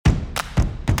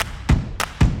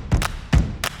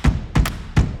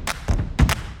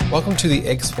Welcome to the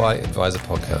XY Advisor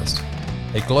Podcast,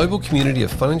 a global community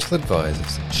of financial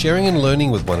advisors sharing and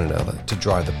learning with one another to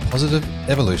drive the positive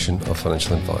evolution of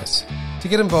financial advice. To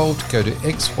get involved, go to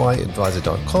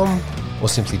xyadvisor.com or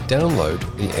simply download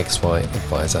the XY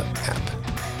Advisor app.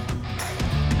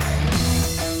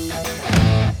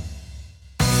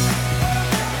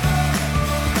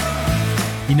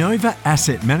 Innova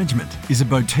Asset Management is a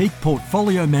boutique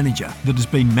portfolio manager that has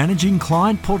been managing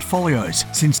client portfolios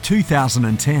since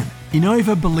 2010.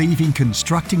 Innova believe in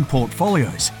constructing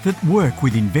portfolios that work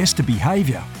with investor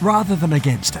behaviour rather than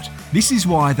against it. This is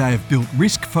why they have built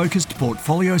risk-focused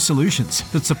portfolio solutions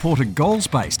that support a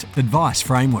goals-based advice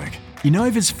framework.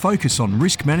 Innova's focus on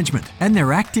risk management and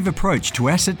their active approach to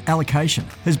asset allocation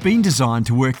has been designed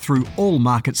to work through all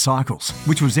market cycles,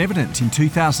 which was evident in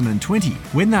 2020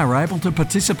 when they were able to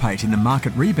participate in the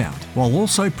market rebound while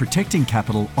also protecting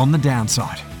capital on the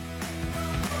downside.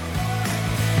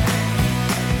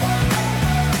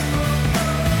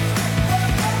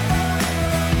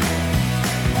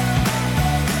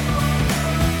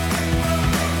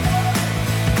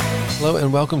 Hello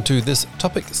and welcome to this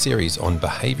topic series on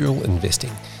behavioural investing,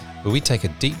 where we take a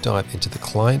deep dive into the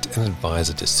client and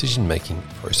advisor decision-making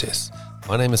process.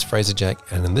 My name is Fraser Jack,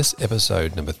 and in this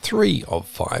episode, number 3 of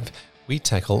 5, we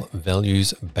tackle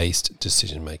values-based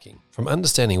decision-making. From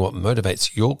understanding what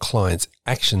motivates your clients'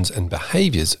 actions and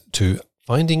behaviours to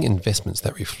finding investments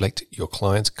that reflect your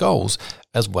clients' goals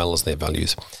as well as their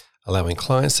values, allowing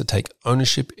clients to take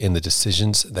ownership in the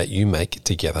decisions that you make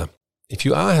together. If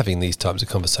you are having these types of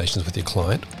conversations with your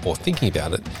client or thinking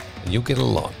about it, then you'll get a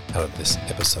lot out of this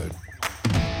episode.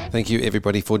 Thank you,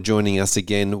 everybody, for joining us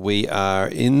again. We are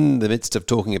in the midst of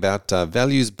talking about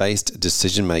values-based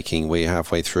decision-making. We're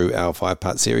halfway through our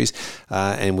 5-part series,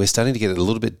 and we're starting to get a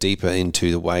little bit deeper into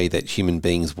the way that human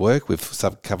beings work. We've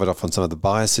covered off on some of the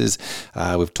biases.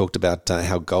 We've talked about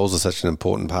how goals are such an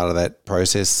important part of that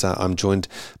process. I'm joined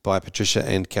by Patricia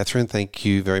and Catherine. Thank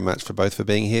you very much for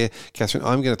being here. Catherine,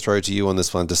 I'm going to throw to you on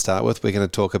this one to start with. We're going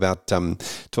to talk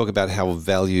about how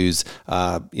values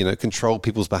control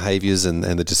people's behaviours and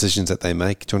the decisions that they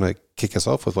make. Do you want to kick us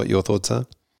off with what your thoughts are?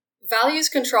 Values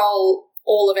control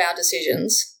all of our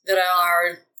decisions that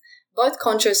are both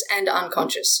conscious and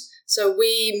unconscious. So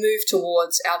we move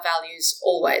towards our values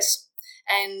always.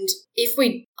 And if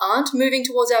we aren't moving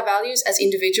towards our values as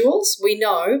individuals, we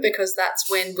know, because that's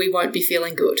when we won't be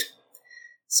feeling good.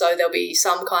 So there'll be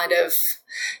some kind of,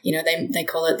 they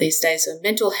call it these days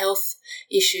mental health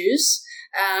issues.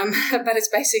 But it's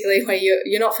basically where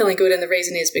you're not feeling good, and the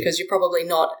reason is because you're probably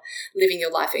not living your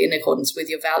life in accordance with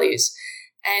your values.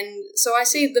 And so I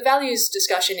see the values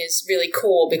discussion is really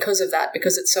core because of that,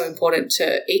 because it's so important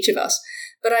to each of us.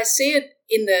 But I see it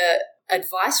in the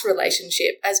advice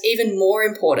relationship as even more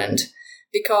important,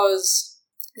 because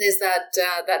there's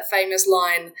that famous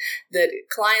line that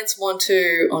clients want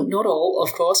to, or not all,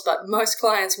 of course, but most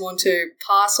clients want to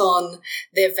pass on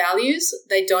their values.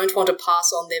 They don't want to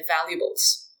pass on their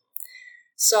valuables.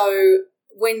 So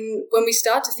when we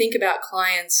start to think about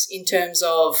clients in terms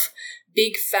of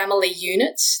big family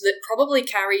units that probably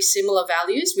carry similar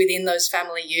values within those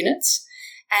family units,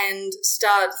 and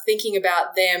start thinking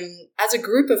about them as a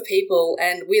group of people,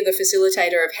 and we're the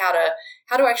facilitator of how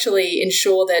to actually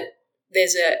ensure that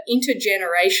there's an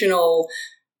intergenerational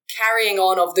carrying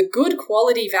on of the good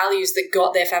quality values that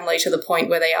got their family to the point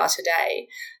where they are today.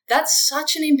 That's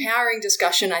such an empowering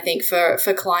discussion, I think, for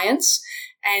clients.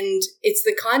 And it's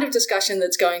the kind of discussion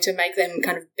that's going to make them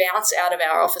kind of bounce out of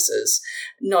our offices,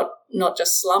 not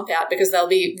just slump out, because they'll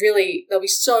be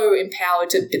so empowered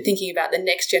to be thinking about the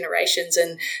next generations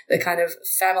and the kind of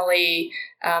family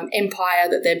empire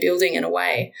that they're building in a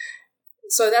way.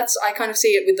 So I kind of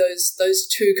see it with those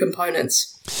two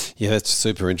components. Yeah, that's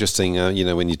super interesting.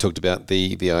 When you talked about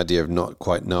the idea of not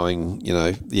quite knowing,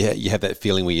 you have that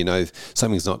feeling where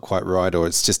something's not quite right, or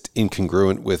it's just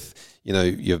incongruent with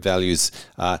your values.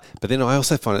 But then I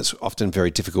also find it's often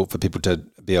very difficult for people to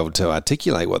be able to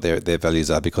articulate what their values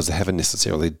are, because they haven't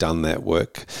necessarily done that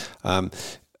work.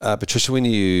 Patricia, when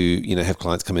you have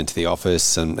clients come into the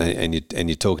office and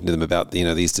you're talking to them about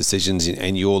these decisions,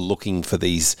 and you're looking for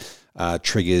these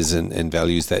triggers and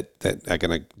values that are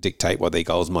going to dictate what their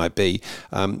goals might be,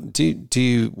 do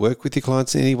you work with your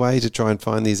clients in any way to try and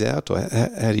find these out, or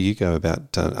how do you go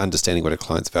about understanding what a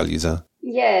client's values are?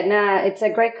 Yeah, no, it's a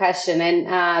great question.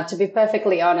 And to be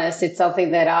perfectly honest, it's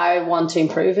something that I want to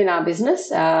improve in our business.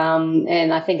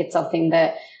 And I think it's something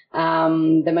that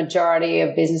the majority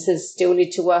of businesses still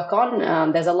need to work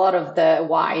on. There's a lot of the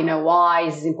why, why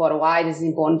is this important? Why is this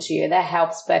important to you? That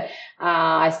helps. But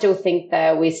I still think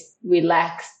that we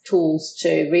lack tools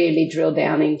to really drill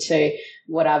down into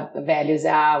what our values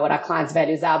are, what our clients'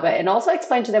 values are, and also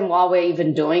explain to them why we're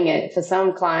even doing it. For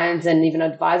some clients and even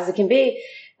advisors, it can be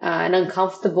an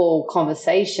uncomfortable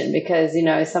conversation because,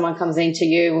 someone comes into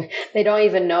you, they don't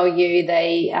even know you,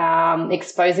 they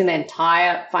exposing the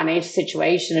entire financial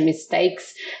situation and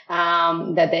mistakes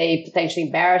that they potentially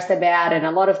embarrassed about and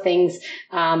a lot of things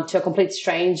to a complete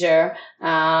stranger.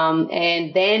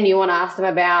 And then you want to ask them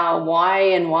about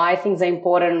why things are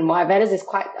important and why values is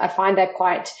I find that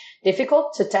quite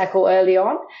difficult to tackle early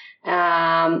on.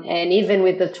 And even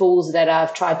with the tools that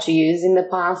I've tried to use in the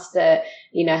past that,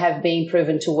 have been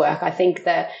proven to work. I think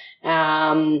that,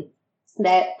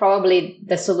 that probably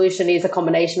the solution is a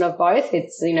combination of both.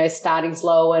 It's, starting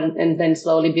slow and then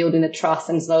slowly building the trust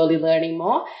and slowly learning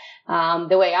more.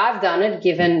 The way I've done it,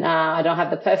 given I don't have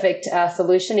the perfect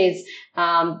solution, is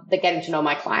the getting to know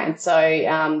my clients. So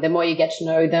the more you get to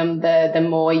know them, the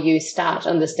more you start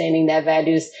understanding their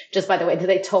values just by the way that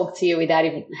they talk to you without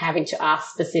even having to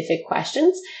ask specific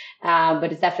questions.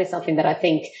 But it's definitely something that I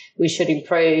think we should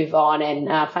improve on. And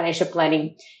financial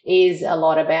planning is a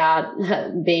lot about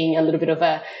being a little bit of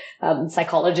a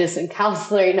psychologist and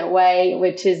counselor in a way,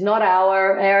 which is not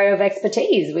our area of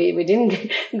expertise. We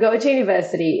didn't go to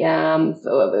university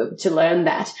to learn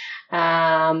that.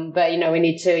 But we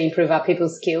need to improve our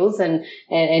people's skills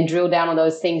and drill down on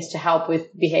those things to help with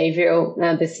behavioral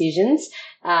decisions.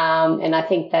 And I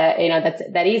think that,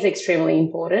 that is extremely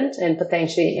important and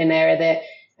potentially an area that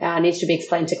needs to be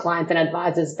explained to clients and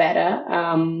advisors better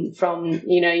from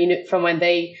when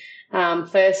they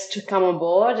first come on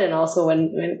board and also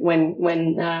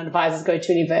when advisors go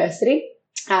to university.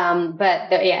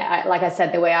 Like I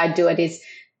said, the way I do it is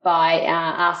by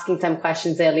asking some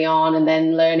questions early on and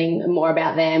then learning more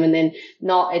about them, and then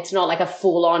it's not like a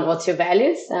full on what's your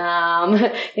values,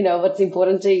 what's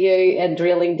important to you and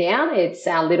drilling down. It's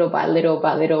little by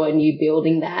little and you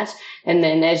building that. And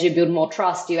then as you build more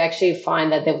trust, you actually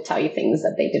find that they'll tell you things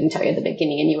that they didn't tell you at the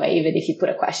beginning anyway, even if you put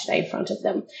a question in front of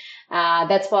them.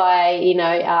 That's why,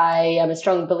 I am a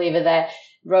strong believer that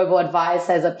robo-advice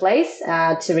has a place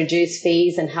to reduce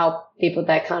fees and help people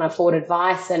that can't afford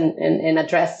advice and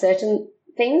address certain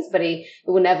things, but it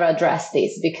will never address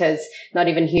this because not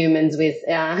even humans with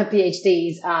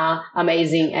PhDs are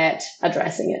amazing at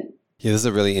addressing it. Yeah, this is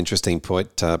a really interesting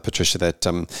point, Patricia, that,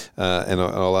 and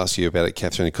I'll ask you about it,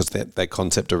 Catherine, because that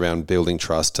concept around building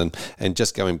trust and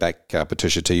just going back,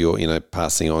 Patricia, to your,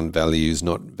 passing on values,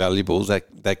 not valuables,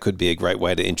 that could be a great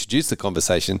way to introduce the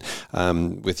conversation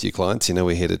with your clients.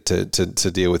 We're here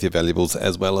to deal with your valuables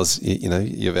as well as,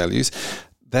 your values.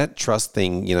 That trust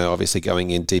thing, obviously going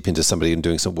in deep into somebody and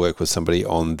doing some work with somebody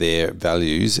on their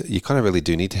values, you kind of really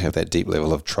do need to have that deep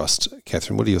level of trust.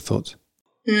 Catherine, what are your thoughts?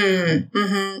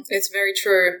 It's very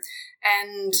true.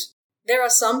 And there are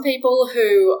some people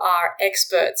who are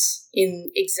experts in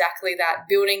exactly that,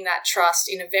 building that trust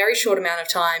in a very short amount of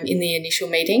time in the initial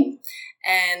meeting.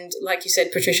 And like you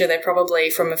said, Patricia, they're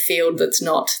probably from a field that's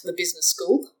not the business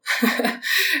school.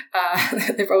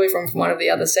 They're probably from one of the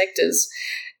other sectors.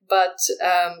 But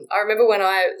I remember when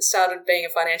I started being a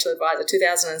financial advisor,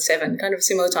 2007, kind of a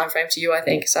similar time frame to you, I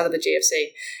think, started the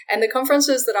GFC. And the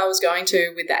conferences that I was going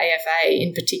to with the AFA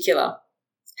in particular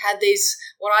had these,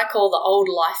 what I call the old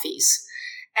lifeies.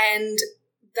 And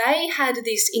they had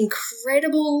this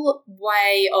incredible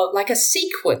way of, like a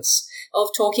sequence of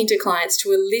talking to clients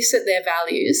to elicit their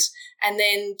values, and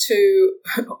then to,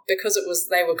 because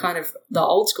they were kind of the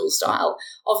old school style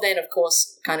of then, of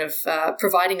course, kind of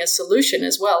providing a solution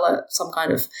as well, some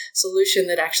kind of solution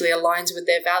that actually aligns with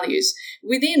their values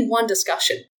within one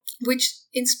discussion, which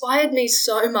inspired me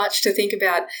so much to think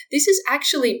about this is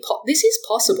actually, this is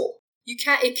possible.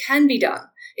 It can be done.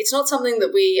 It's not something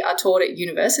that we are taught at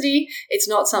university. It's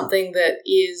not something that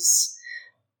is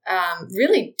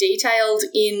really detailed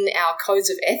in our codes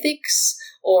of ethics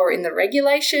or in the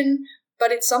regulation,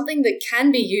 but it's something that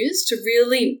can be used to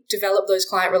really develop those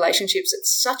client relationships at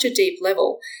such a deep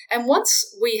level. And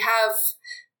once we have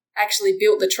actually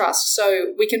built the trust,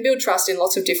 so we can build trust in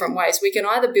lots of different ways. We can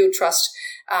either build trust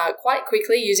quite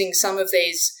quickly using some of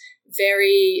these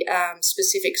very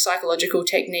specific psychological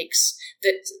techniques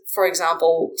that, for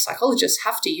example, psychologists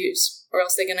have to use, or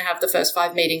else they're going to have the first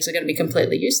 5 meetings are going to be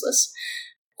completely useless.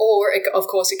 Or, of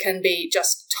course, it can be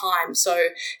just time. So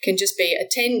it can just be a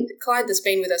client that's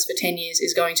been with us for 10 years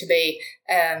is going to be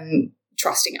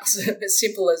trusting us, as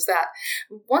simple as that.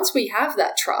 Once we have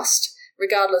that trust,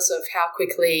 regardless of how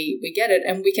quickly we get it,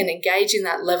 and we can engage in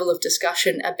that level of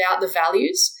discussion about the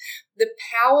values, the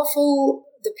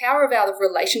power of our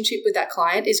relationship with that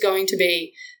client is going to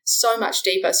be so much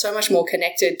deeper, so much more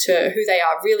connected to who they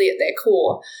are really at their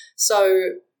core.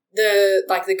 So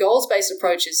the goals-based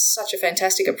approach is such a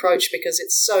fantastic approach because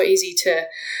it's so easy to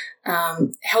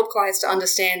help clients to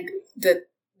understand that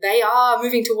they are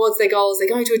moving towards their goals, they're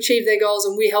going to achieve their goals,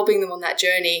 and we're helping them on that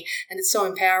journey, and it's so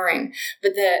empowering.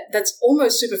 But that's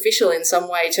almost superficial in some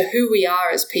way to who we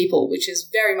are as people, which is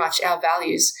very much our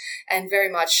values, and very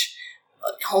much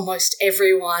almost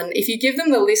everyone. If you give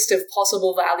them the list of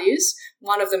possible values,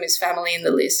 one of them is family in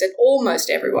the list, and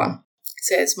almost everyone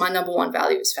says, my number one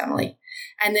value is family.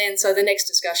 And then so the next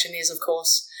discussion is, of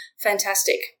course,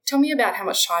 fantastic. Tell me about how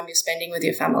much time you're spending with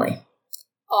your family.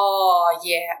 Oh,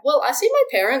 yeah. Well, I see my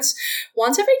parents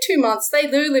once every 2 months. They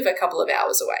do live a couple of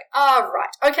hours away.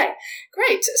 Right. Okay,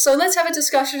 great. So let's have a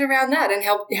discussion around that and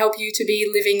help you to be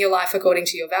living your life according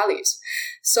to your values.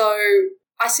 So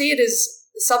I see it as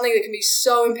something that can be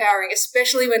so empowering,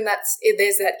 especially when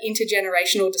there's that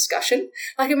intergenerational discussion.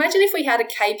 Like, imagine if we had a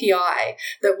KPI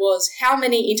that was how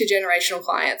many intergenerational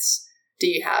clients do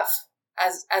you have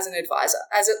as an advisor?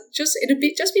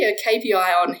 It'd just be a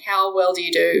KPI on how well do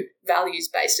you do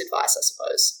values-based advice, I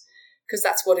suppose, because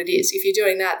that's what it is. If you're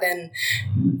doing that, then,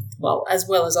 well as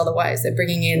other ways, they're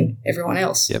bringing in everyone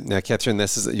else. Yep. Now, Catherine,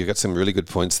 you've got some really good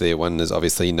points there. One is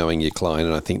obviously knowing your client,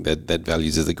 and I think that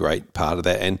values is a great part of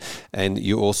that. And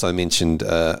you also mentioned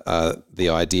the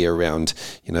idea around,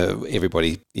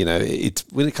 everybody, it's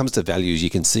when it comes to values, you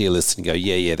can see a list and go,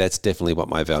 yeah, that's definitely what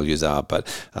my values are. But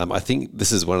I think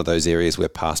this is one of those areas where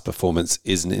past performance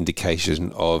is an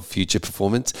indication of future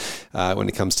performance when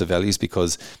it comes to values,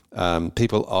 because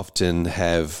people often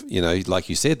have, like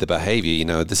you said, the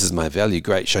behavior, this is my value.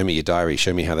 Great. Show me your diary.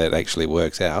 Show me how that actually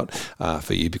works out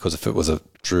for you, because if it was a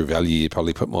true value, you'd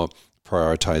probably put more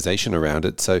prioritization around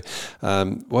it. So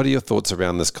what are your thoughts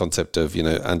around this concept of,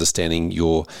 understanding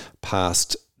your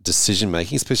past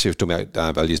decision-making, especially if we're talking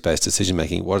about values-based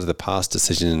decision-making? What are the past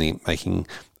decision-making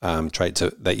traits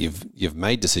that you've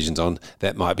made decisions on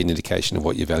that might be an indication of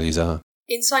what your values are?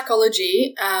 In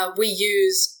psychology, we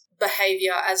use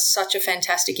behavior as such a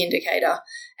fantastic indicator,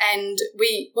 and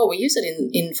we use it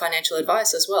in financial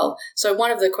advice as well. So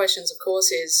one of the questions, of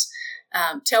course, is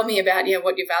tell me about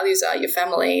what your values are, your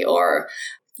family, or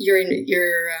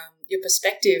your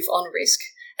perspective on risk.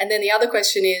 And then the other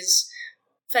question is,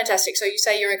 fantastic, so you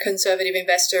say you're a conservative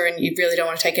investor and you really don't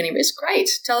want to take any risk. Great.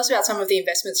 Tell us about some of the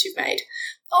investments you've made.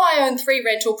 I own 3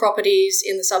 rental properties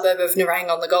in the suburb of Nerang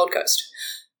on the Gold Coast.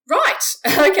 Right.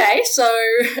 Okay. So,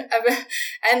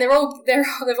 and they've all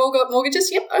got mortgages.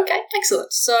 Yep. Okay.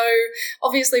 Excellent. So,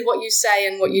 obviously, what you say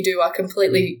and what you do are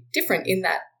completely different in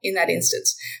that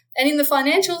instance. And in the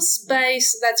financial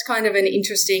space, that's kind of an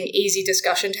interesting, easy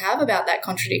discussion to have about that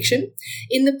contradiction.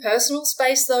 In the personal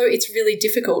space, though, it's really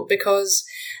difficult because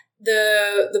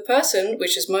the person,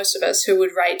 which is most of us, who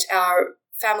would rate our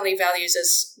family values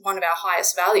as one of our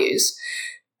highest values,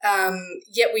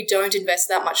 yet we don't invest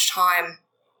that much time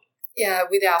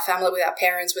with our family, with our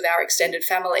parents, with our extended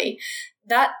family.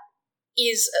 That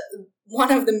is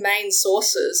one of the main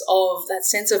sources of that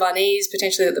sense of unease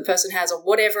potentially that the person has, or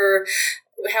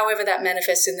however that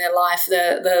manifests in their life,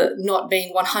 the not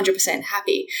being 100%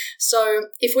 happy. So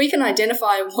if we can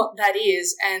identify what that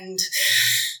is, and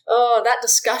that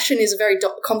discussion is a very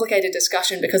complicated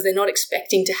discussion because they're not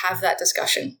expecting to have that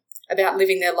discussion about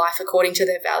living their life according to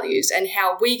their values and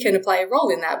how we can play a role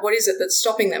in that. What is it that's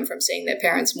stopping them from seeing their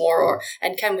parents more,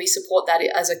 and can we support that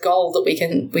as a goal that we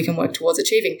can work towards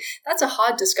achieving? That's a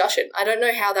hard discussion. I don't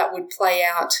know how that would play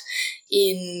out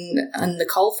in the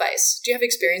coalface. Do you have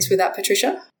experience with that,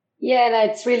 Patricia? Yeah,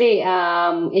 it's really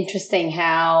interesting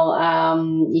how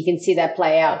you can see that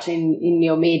play out in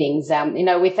your meetings.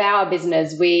 With our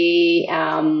business, we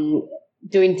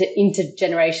do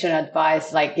intergenerational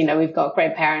advice. Like, we've got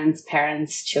grandparents,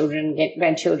 parents, children,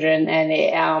 grandchildren,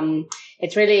 and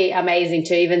it's really amazing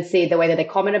to even see the way that they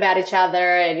comment about each other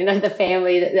and, the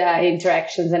family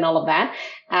interactions and all of that.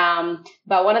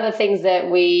 But one of the things that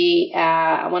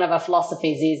one of our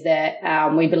philosophies is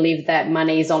that we believe that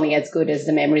money is only as good as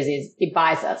the memories it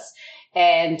buys us.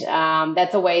 And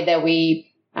that's a way that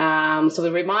so we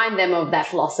remind them of that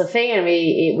philosophy, and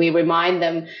we remind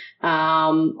them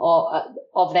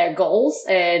of their goals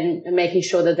and making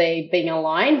sure that they're being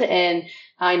aligned. And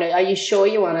are you sure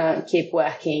you want to keep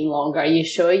working longer? Are you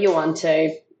sure you want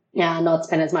to not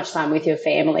spend as much time with your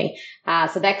family?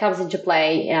 So that comes into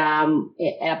play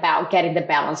about getting the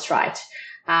balance right.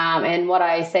 And what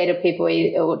I say to people,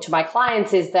 to my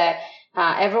clients, is that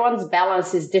everyone's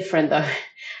balance is different, though.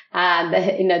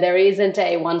 There isn't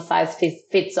a one size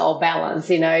fits all balance.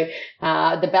 The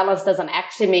balance doesn't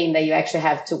actually mean that you actually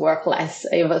have to work less.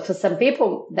 For some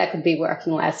people, that could be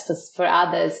working less. For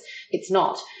others, it's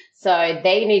not. So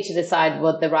they need to decide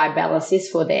what the right balance is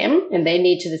for them, and they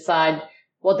need to decide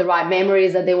what the right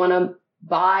memories that they want to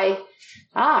buy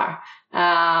are.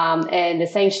 And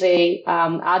essentially,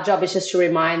 our job is just to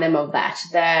remind them of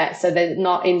that so they're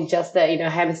not in just the,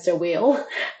 hamster wheel,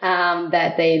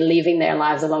 that they're living their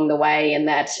lives along the way, and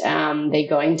that, they're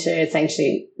going to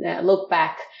essentially look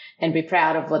back and be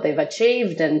proud of what they've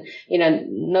achieved. And,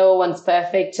 no one's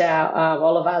perfect.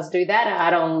 All of us do that.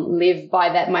 I don't live by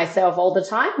that myself all the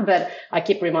time, but I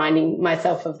keep reminding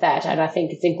myself of that. And I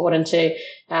think it's important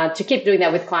to keep doing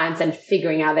that with clients and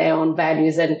figuring out their own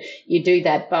values. And you do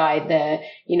that by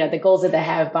the goals that they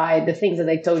have, by the things that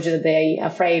they told you that they're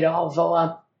afraid of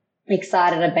or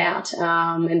excited about.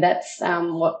 And that's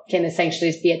what can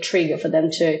essentially be a trigger for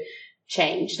them to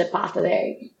change the path that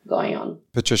they're going on.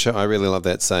 Patricia, I really love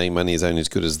that saying, money is only as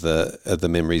good as the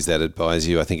memories that advise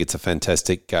you. I think it's a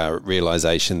fantastic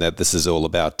realisation that this is all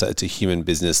about, it's a human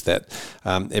business that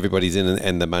everybody's in,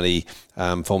 and the money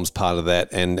forms part of that.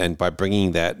 And by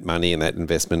bringing that money and that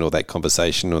investment or that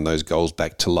conversation or those goals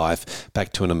back to life,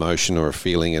 back to an emotion or a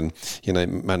feeling, and,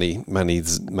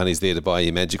 money's there to buy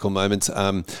you magical moments.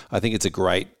 I think it's a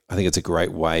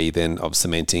great way then of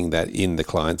cementing that in the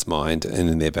client's mind and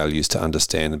in their values to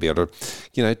understand and be able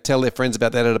to, tell their friends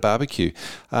about that at a barbecue.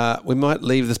 We might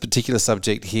leave this particular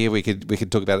subject here. We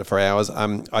could talk about it for hours.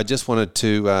 I just wanted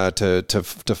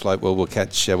to float. Well, we'll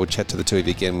chat to the two of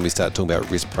you again when we start talking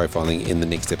about risk profiling in the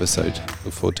next episode.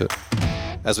 Look forward to it.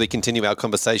 As we continue our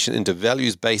conversation into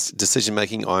values-based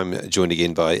decision-making, I'm joined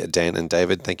again by Dan and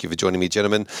David. Thank you for joining me,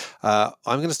 gentlemen. I'm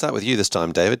going to start with you this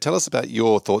time, David. Tell us about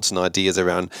your thoughts and ideas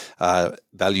around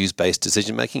values-based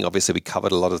decision-making. Obviously, we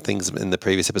covered a lot of things in the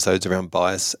previous episodes around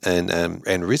bias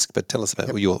and risk, but tell us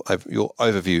about your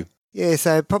overview. Yeah,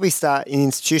 so probably start in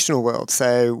institutional world.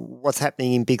 So what's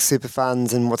happening in big super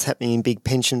funds and what's happening in big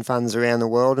pension funds around the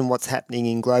world and what's happening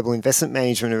in global investment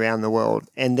management around the world.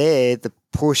 And there, the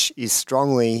push is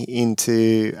strongly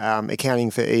into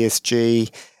accounting for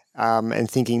ESG and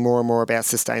thinking more and more about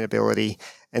sustainability.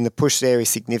 And the push there is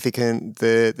significant.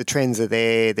 The trends are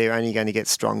there. They're only going to get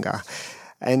stronger.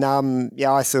 And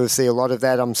I sort of see a lot of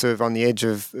that. I'm sort of on the edge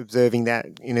of observing that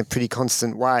in a pretty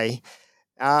constant way.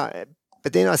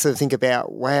 But then I sort of think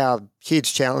about, wow,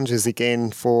 huge challenges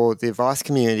again for the advice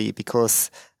community,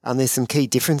 because there's some key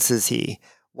differences here.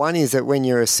 One is that when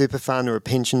you're a super fund or a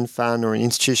pension fund or an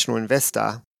institutional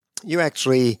investor, you're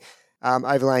actually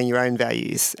overlaying your own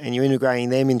values and you're integrating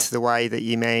them into the way that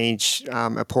you manage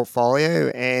a portfolio,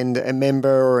 and a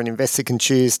member or an investor can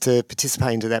choose to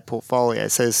participate into that portfolio.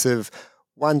 So it's sort of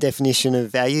one definition of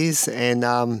values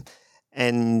and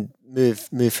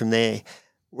move from there.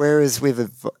 Whereas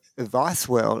with advice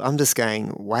world, I'm just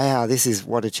going, wow, this is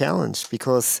what a challenge,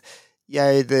 because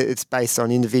it's based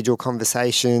on individual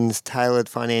conversations, tailored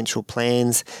financial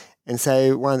plans. And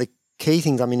so one of the key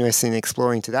things I'm interested in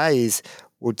exploring today is,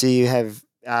 well, do you have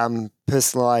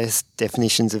personalised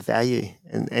definitions of value?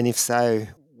 And if so,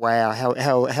 wow,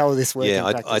 how will this work in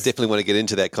practice? I definitely want to get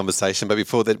into that conversation. But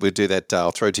before that, we'll do that.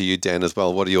 I'll throw to you, Dan, as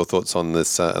well. What are your thoughts on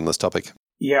this topic?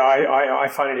 Yeah, I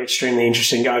find it extremely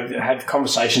interesting. I've had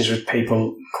conversations with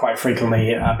people quite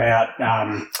frequently about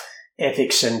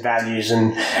ethics and values,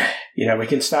 and we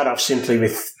can start off simply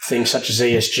with things such as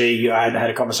ESG. I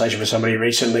had a conversation with somebody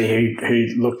recently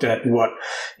who looked at what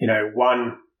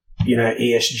one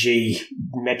ESG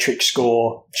metric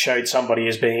score showed somebody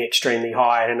as being extremely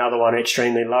high and another one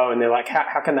extremely low. And they're like,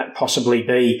 how can that possibly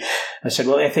be? I said,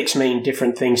 well, ethics mean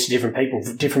different things to different people.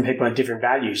 Different people have different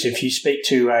values. If you speak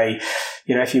to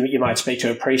you might speak to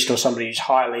a priest or somebody who's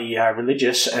highly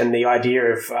religious, and the idea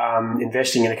of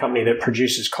investing in a company that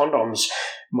produces condoms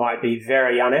might be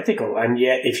very unethical. And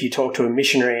yet, if you talk to a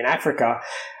missionary in Africa,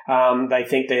 they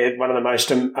think they're one of the most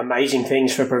amazing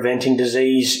things for preventing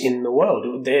disease in the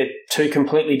world. They're two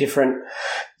completely different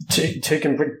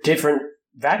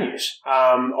values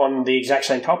on the exact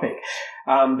same topic.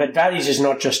 But values is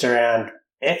not just around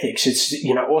ethics. It's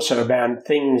also about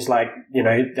things like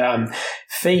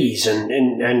fees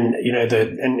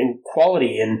and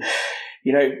quality and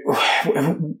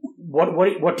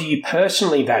what do you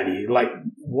personally value? Like,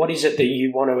 what is it that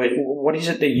you want to? What is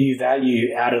it that you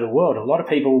value out of the world? A lot of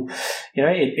people,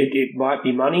 it might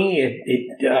be money.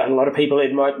 A lot of people,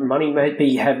 money might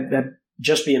be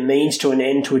just be a means to an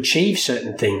end to achieve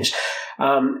certain things.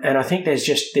 And I think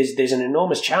there's an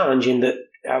enormous challenge in that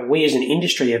we as an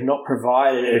industry have not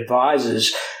provided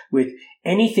advisors with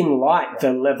anything like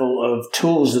the level of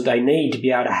tools that they need to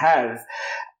be able to have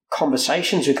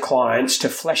conversations with clients to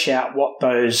flesh out what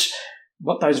those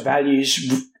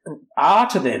values are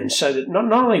to them, so that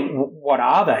not only what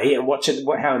are they and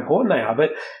how important they are,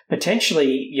 but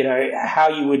potentially, how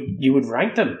you would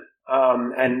rank them,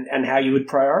 and how you would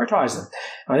prioritize them.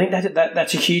 I think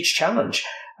that's a huge challenge,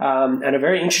 and a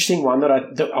very interesting one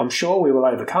that I'm sure we will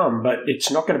overcome, but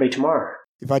it's not going to be tomorrow.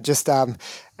 If I just add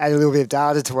a little bit of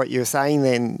data to what you were saying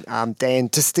then, Dan,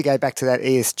 just to go back to that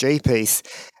ESG piece,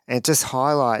 and it just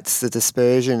highlights the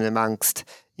dispersion amongst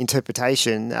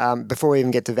interpretation. Before we even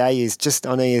get to values, just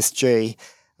on ESG,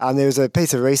 there was a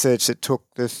piece of research that took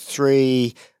the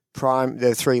three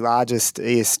largest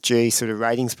ESG sort of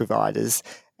ratings providers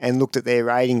and looked at their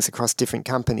ratings across different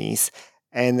companies,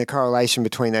 and the correlation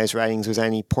between those ratings was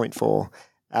only 0.4.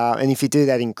 And if you do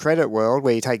that in credit world,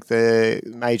 where you take the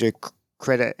major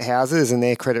credit houses and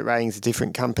their credit ratings of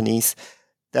different companies,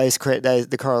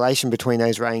 the correlation between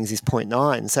those ratings is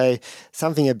 0.9. So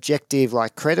something objective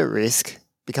like credit risk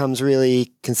becomes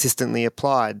really consistently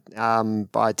applied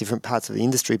by different parts of the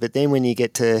industry. But then when you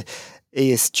get to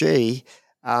ESG,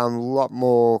 a lot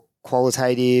more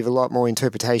qualitative, a lot more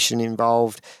interpretation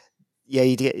involved. Yeah,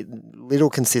 you get little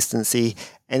consistency,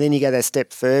 and then you go that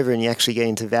step further and you actually get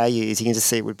into values, you can just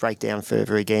see it would break down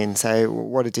further again. So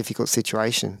what a difficult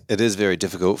situation. It is very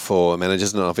difficult for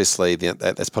managers, and obviously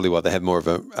that's probably why they have more of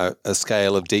a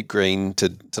scale of deep green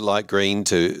to light green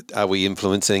to are we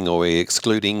influencing or are we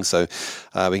excluding, so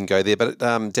we can go there. But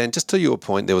Dan, just to your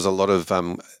point, there was a lot of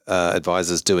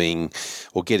advisors doing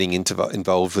or getting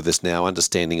involved with this now,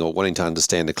 understanding or wanting to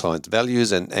understand the client's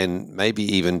values and maybe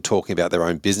even talking about their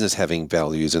own business having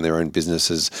values in their own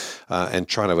businesses and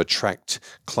trying to attract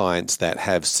clients that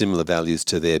have similar values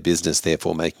to their business,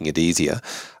 therefore making it easier.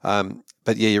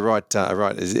 But yeah, you're right.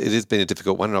 Right, it has been a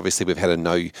difficult one, and obviously we've had a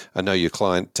know your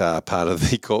client part of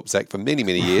the Corps Act for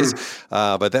many years.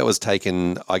 But that was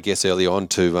taken, I guess, early on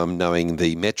to knowing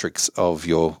the metrics of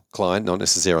your client, not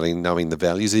necessarily knowing the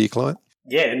values of your client.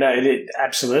 Yeah, no,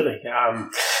 absolutely.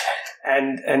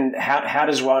 And how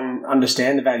does one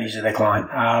understand the values of their client?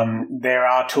 There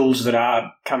are tools that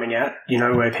are coming out,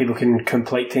 where people can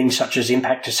complete things such as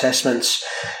impact assessments,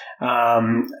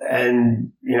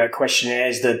 and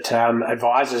questionnaires that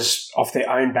advisors off their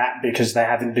own bat, because they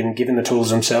haven't been given the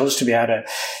tools themselves to be able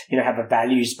to have a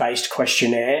values-based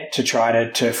questionnaire to try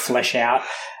to flesh out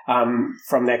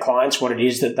from their clients what it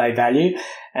is that they value.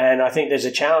 And I think there's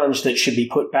a challenge that should be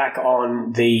put back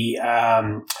on the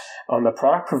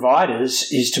product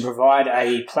providers, is to provide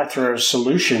a plethora of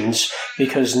solutions,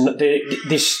 because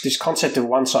this concept of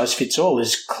one size fits all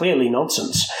is clearly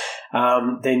nonsense.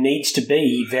 There needs to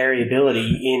be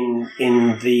variability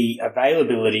in the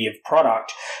availability of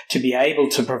product to be able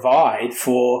to provide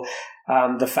for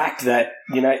the fact that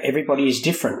everybody is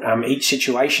different. Each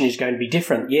situation is going to be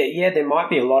different. Yeah, there might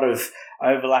be a lot of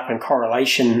overlap and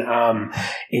correlation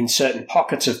in certain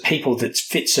pockets of people that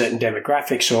fit certain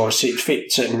demographics or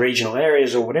fit certain regional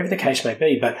areas or whatever the case may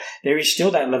be, but there is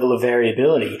still that level of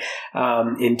variability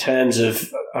in terms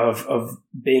of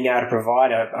being able to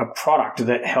provide a product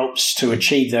that helps to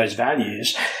achieve those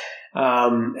values.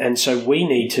 And so we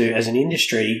need to, as an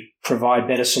industry, provide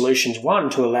better solutions, one,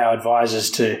 to allow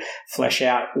advisors to flesh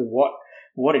out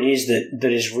what it is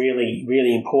that is really,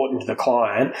 really important to the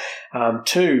client.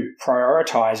 Two,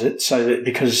 prioritize it so that,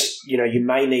 because, you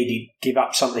may need to give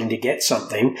up something to get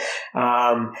something.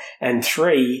 And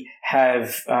three,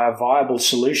 have viable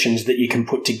solutions that you can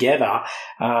put together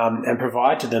and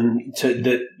provide to them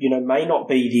that may not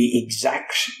be the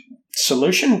exact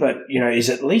solution, but is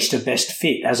at least a best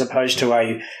fit, as opposed to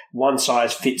a one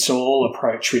size fits all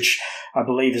approach, which I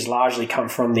believe has largely come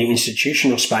from the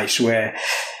institutional space, where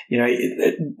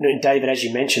David, as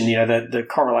you mentioned, the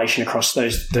correlation across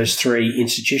those three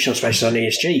institutional spaces on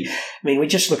ESG. I mean, we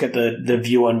just look at the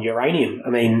view on uranium. I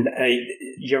mean,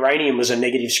 uranium was a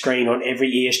negative screen on every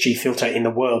ESG filter in the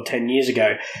world 10 years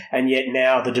ago, and yet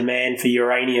now the demand for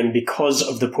uranium, because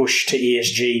of the push to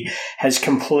ESG, has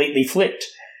completely flipped.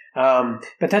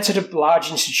 But that's at a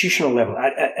large institutional level.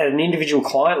 At an individual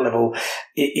client level,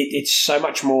 it's so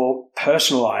much more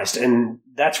personalized, and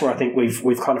that's where I think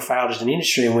we've kind of failed as an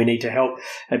industry, and we need to help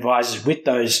advisors with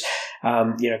those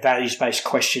values-based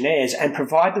questionnaires and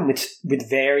provide them with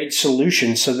varied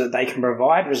solutions so that they can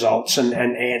provide results and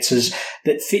answers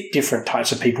that fit different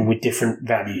types of people with different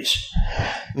values.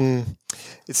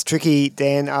 It's tricky,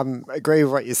 Dan. I agree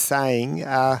with what you're saying.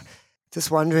 Just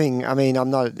wondering, I mean, I'm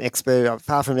not an expert,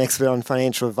 far from an expert on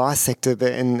financial advice sector,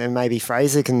 but and maybe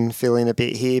Fraser can fill in a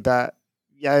bit here, but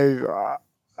I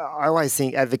always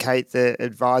advocate that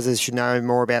advisors should know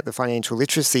more about the financial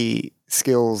literacy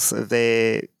skills of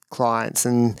their clients,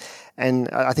 and And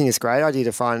I think it's a great idea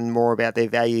to find more about their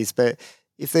values. But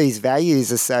if these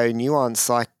values are so nuanced,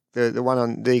 like the one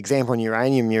on the example on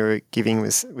uranium you were giving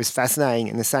was fascinating,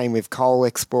 and the same with coal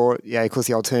export. Yeah, of course,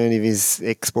 the alternative is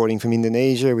exporting from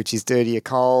Indonesia, which is dirtier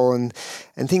coal, and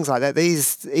things like that.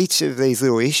 Each of these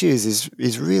little issues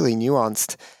is really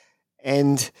nuanced,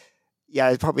 and yeah,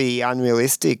 it's probably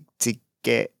unrealistic to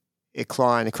get a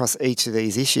client across each of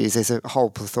these issues. There's a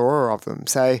whole plethora of them.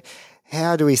 So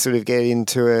how do we sort of get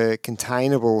into a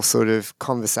containable sort of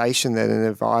conversation that an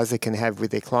advisor can have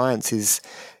with their clients is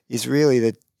really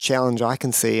the challenge I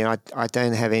can see, and I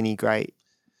don't have any great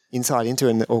insight into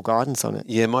it or guidance on it.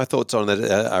 Yeah, my thoughts on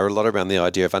that are a lot around the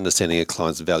idea of understanding a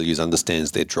client's values,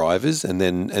 understands their drivers, and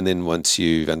then once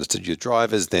you've understood your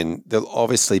drivers, then there'll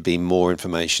obviously be more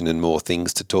information and more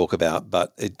things to talk about,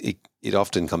 but it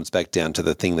often comes back down to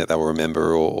the thing that they'll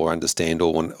remember or understand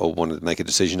or want to make a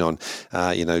decision on,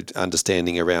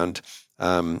 understanding around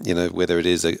whether it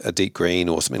is a deep green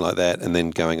or something like that, and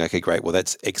then going, okay, great, well,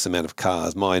 that's X amount of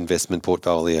cars. My investment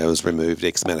portfolio has removed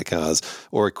X amount of cars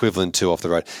or equivalent to off the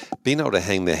road. Being able to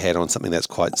hang their head on something that's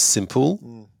quite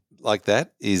simple like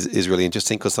that is really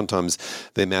interesting, because sometimes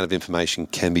the amount of information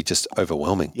can be just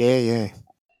overwhelming. Yeah.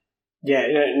 Yeah,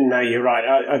 no, you're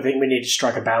right. I think we need to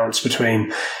strike a balance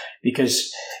between,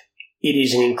 because it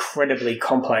is an incredibly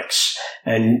complex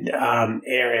and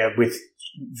area with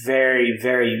very,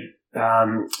 very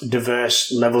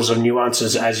diverse levels of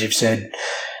nuances, as you've said,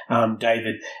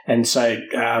 David. And so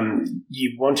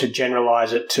you want to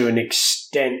generalize it to an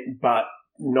extent, but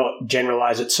not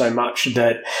generalize it so much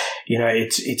that,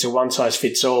 it's a one size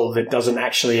fits all that doesn't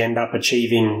actually end up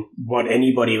achieving what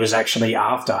anybody was actually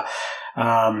after.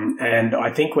 And I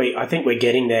think we're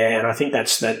getting there, and I think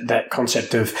that's that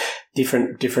concept of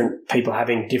different people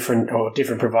having different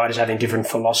providers having different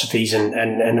philosophies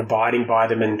and abiding by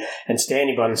them and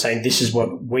standing by them and saying, this is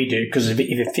what we do, because if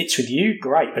it fits with you,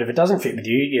 great, but if it doesn't fit with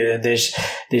you, there's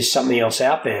something else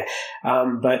out there.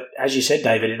 But as you said,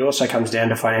 David, it also comes down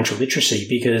to financial literacy,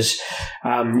 because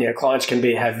clients can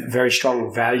have very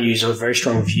strong values or very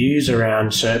strong views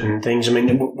around certain things. I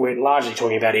mean, we're largely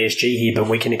talking about ESG here, but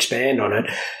we can expand on it.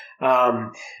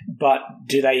 But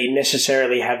do they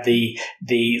necessarily have the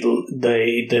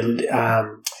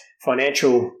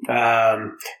financial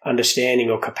understanding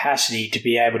or capacity to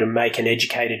be able to make an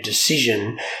educated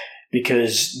decision,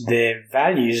 because their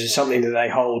values is something that they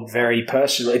hold very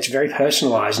personal. It's very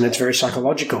personalized and it's very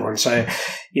psychological. And so,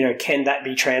 can that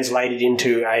be translated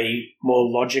into a more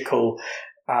logical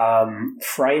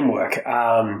framework?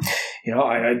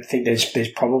 I think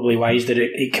there's probably ways that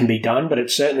it can be done, but it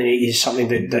certainly is something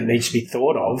that needs to be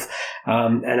thought of.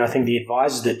 And I think the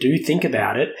advisors that do think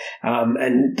about it,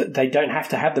 and they don't have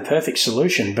to have the perfect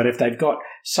solution, but if they've got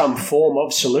some form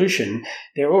of solution,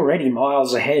 they're already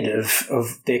miles ahead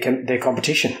of their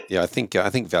competition. Yeah, I think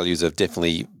values are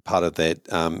definitely part of that.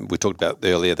 We talked about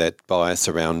earlier that bias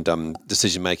around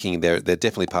decision making. They're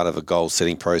definitely part of a goal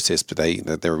setting process, but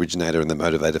they're originator and the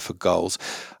motivator for goals.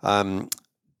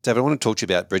 David, I want to talk to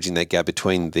you about bridging that gap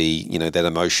between the that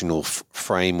emotional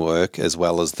framework as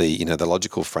well as the the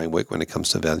logical framework when it comes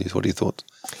to values. What are your thoughts?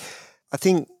 I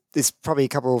think there's probably a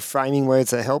couple of framing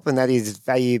words that help, and that is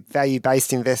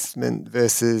value-based investment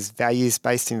versus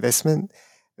values-based investment.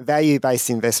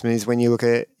 Value-based investment is when you look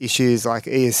at issues like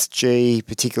ESG,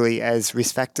 particularly as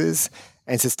risk factors,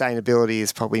 and sustainability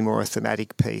is probably more a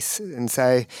thematic piece. And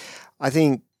so I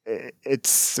think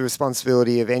it's the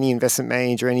responsibility of any investment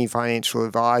manager, any financial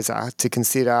advisor, to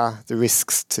consider the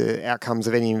risks to outcomes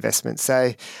of any investment.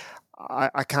 So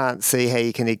I can't see how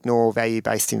you can ignore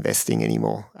value-based investing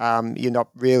anymore. You're not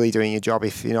really doing your job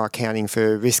if you're not accounting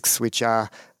for risks which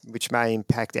may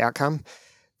impact outcome.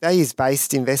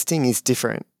 Values-based investing is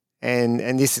different,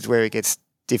 and this is where it gets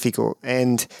difficult.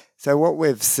 And so what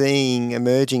we're seeing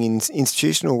emerging in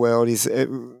institutional world is a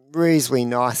reasonably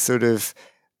nice sort of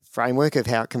framework of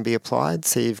how it can be applied.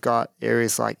 So you've got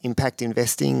areas like impact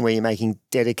investing, where you're making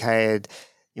dedicated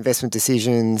investment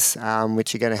decisions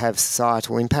which are going to have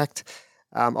societal impact.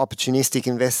 Opportunistic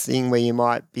investing, where you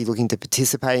might be looking to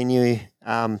participate in new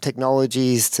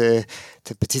technologies to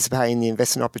participate in the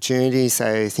investment opportunities.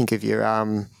 So think of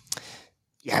your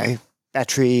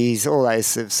batteries, all those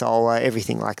sort of solar,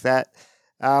 everything like that.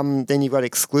 Then you've got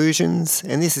exclusions,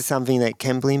 and this is something that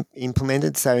can be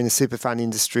implemented. So in the super fund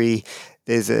industry,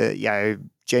 there's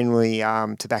generally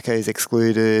tobacco is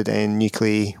excluded and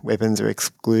nuclear weapons are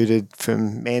excluded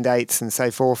from mandates and so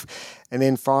forth. And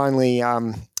then finally,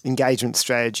 engagement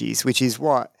strategies, which is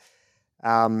what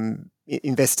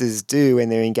investors do when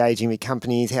they're engaging with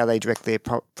companies, how they direct their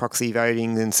proxy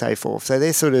voting and so forth. So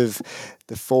they're sort of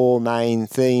the four main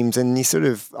themes, and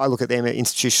I look at them at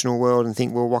institutional world and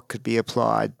think, well, what could be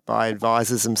applied by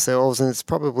advisors themselves? And it's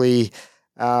probably,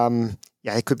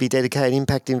 it could be dedicated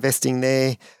impact investing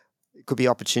there. It could be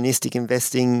opportunistic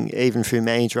investing, even through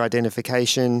manager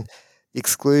identification.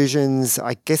 Exclusions,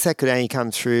 I guess that could only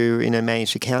come through in a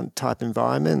managed account type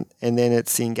environment. And then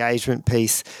it's the engagement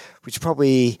piece, which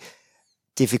probably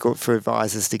difficult for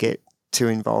advisors to get too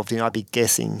involved in. I'd be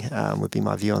guessing would be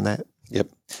my view on that. Yep.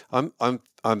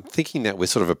 I'm thinking that we're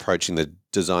sort of approaching the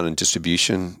design and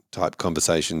distribution type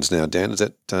conversations now, Dan. Is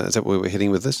that where we're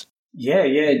heading with this? Yeah.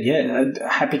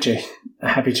 Happy to.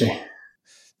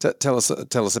 Tell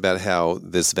us about how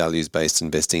this values-based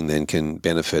investing then can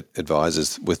benefit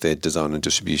advisors with their design and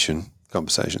distribution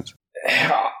conversations.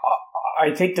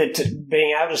 I think that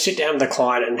being able to sit down with the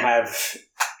client and have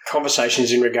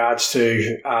conversations in regards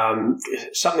to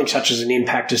something such as an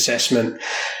impact assessment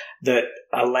that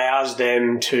allows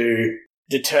them to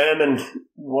determine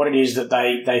what it is that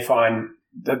they find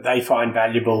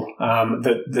valuable,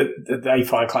 that they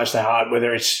find close to their heart,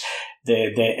 whether it's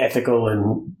their ethical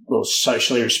and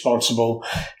socially responsible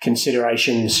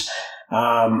considerations,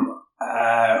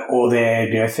 or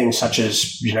their things such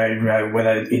as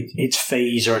whether it's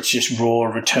fees or it's just raw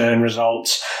return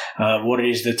results, what it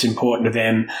is that's important to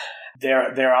them.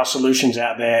 There are solutions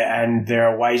out there, and there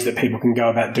are ways that people can go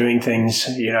about doing things.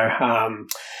 I'm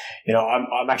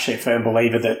actually a firm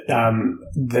believer that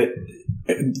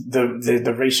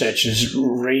the research is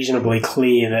reasonably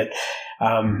clear that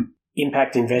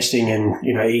impact investing and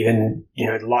even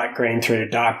light green through to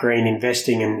dark green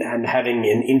investing and having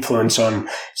an influence on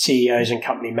CEOs and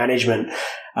company management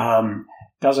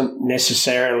doesn't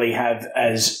necessarily have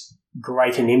as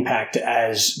great an impact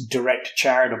as direct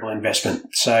charitable investment.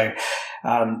 So,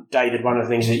 David, one of the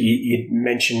things that you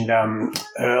mentioned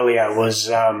earlier was,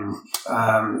 if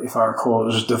I recall, it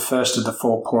was the first of the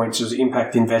 4 points was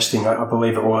impact investing, I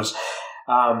believe it was.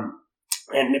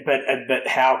 But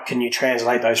how can you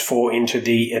translate those four into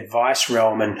the advice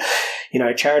realm? And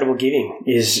charitable giving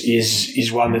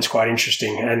is one that's quite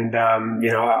interesting. And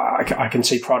I can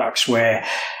see products where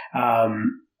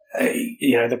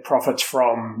the profits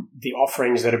from the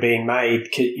offerings that are being made,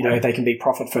 they can be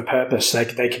profit for purpose. They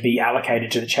could be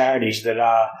allocated to the charities that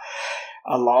are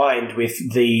aligned with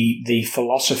the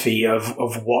philosophy of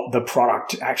what the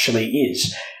product actually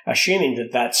is, assuming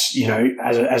that that's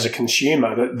as a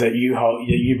consumer that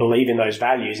you believe in those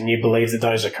values and you believe that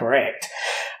those are correct.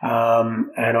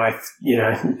 And I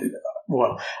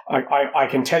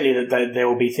can tell you that there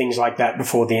will be things like that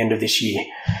before the end of this year,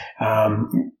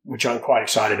 which I'm quite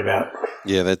excited about.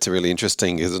 Yeah, that's really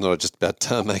interesting because it's not just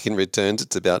about making returns,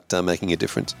 it's about making a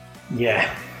difference. Yeah.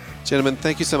 Gentlemen,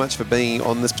 thank you so much for being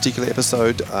on this particular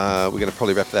episode. We're going to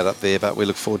probably wrap that up there, but we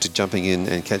look forward to jumping in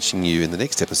and catching you in the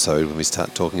next episode when we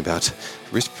start talking about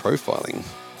risk profiling.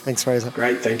 Thanks, Fraser.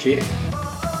 Great, thank you.